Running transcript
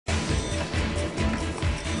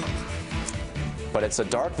But it's a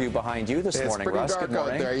dark view behind you this morning, Russ. It's pretty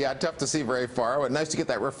dark out there. Yeah, tough to see very far. But nice to get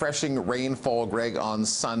that refreshing rainfall, Greg, on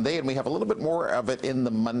Sunday. And we have a little bit more of it in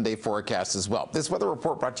the Monday forecast as well. This weather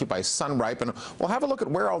report brought to you by Sunripe. And we'll have a look at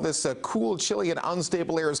where all this cool, chilly, and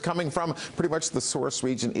unstable air is coming from. Pretty much the source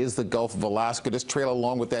region is the Gulf of Alaska. Just trail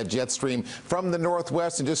along with that jet stream from the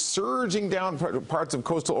northwest and just surging down parts of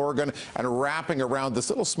coastal Oregon and wrapping around this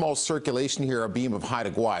little small circulation here, a beam of high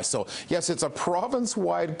to Guay. So, yes, it's a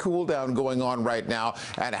province-wide cool down going on right now.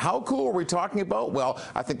 And how cool are we talking about? Well,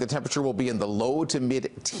 I think the temperature will be in the low to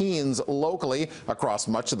mid-teens locally across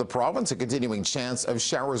much of the province. A continuing chance of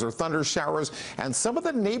showers or thunder showers. And some of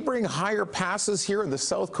the neighboring higher passes here in the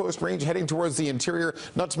South Coast Range heading towards the interior,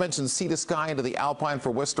 not to mention sea to sky into the Alpine for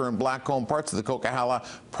Whistler and Blackcomb, parts of the Coquihalla,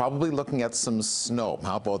 probably looking at some snow.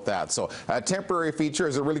 How about that? So a temporary feature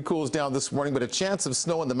as it really cools down this morning, but a chance of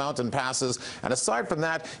snow in the mountain passes. And aside from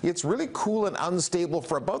that, it's really cool and unstable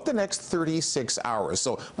for about the next 36 hours.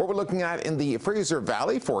 So what we're looking at in the Fraser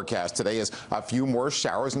Valley forecast today is a few more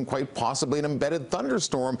showers and quite possibly an embedded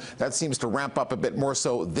thunderstorm that seems to ramp up a bit more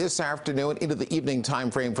so this afternoon into the evening time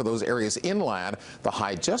frame for those areas inland. The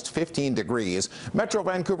high just 15 degrees. Metro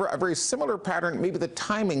Vancouver, a very similar pattern, maybe the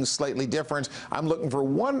timing slightly different. I'm looking for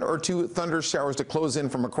 1 or 2 thunder showers to close in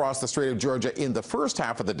from across the Strait of Georgia in the first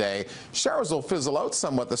half of the day. Showers will fizzle out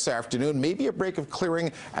somewhat this afternoon, maybe a break of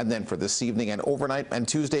clearing, and then for this evening and overnight and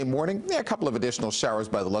Tuesday morning, a couple of additional showers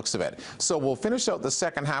by the looks of it. So we'll finish out the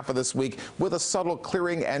second half of this week with a subtle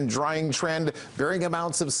clearing and drying trend, varying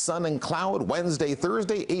amounts of sun and cloud. Wednesday,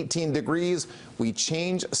 Thursday, 18 degrees. We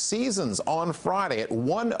change seasons on Friday at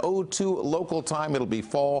 1:02 local time. It'll be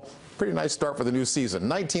fall. Pretty nice start for the new season.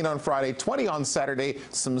 19 on Friday, 20 on Saturday.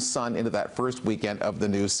 Some sun into that first weekend of the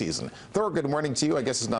new season. Thor, good morning to you. I guess it's not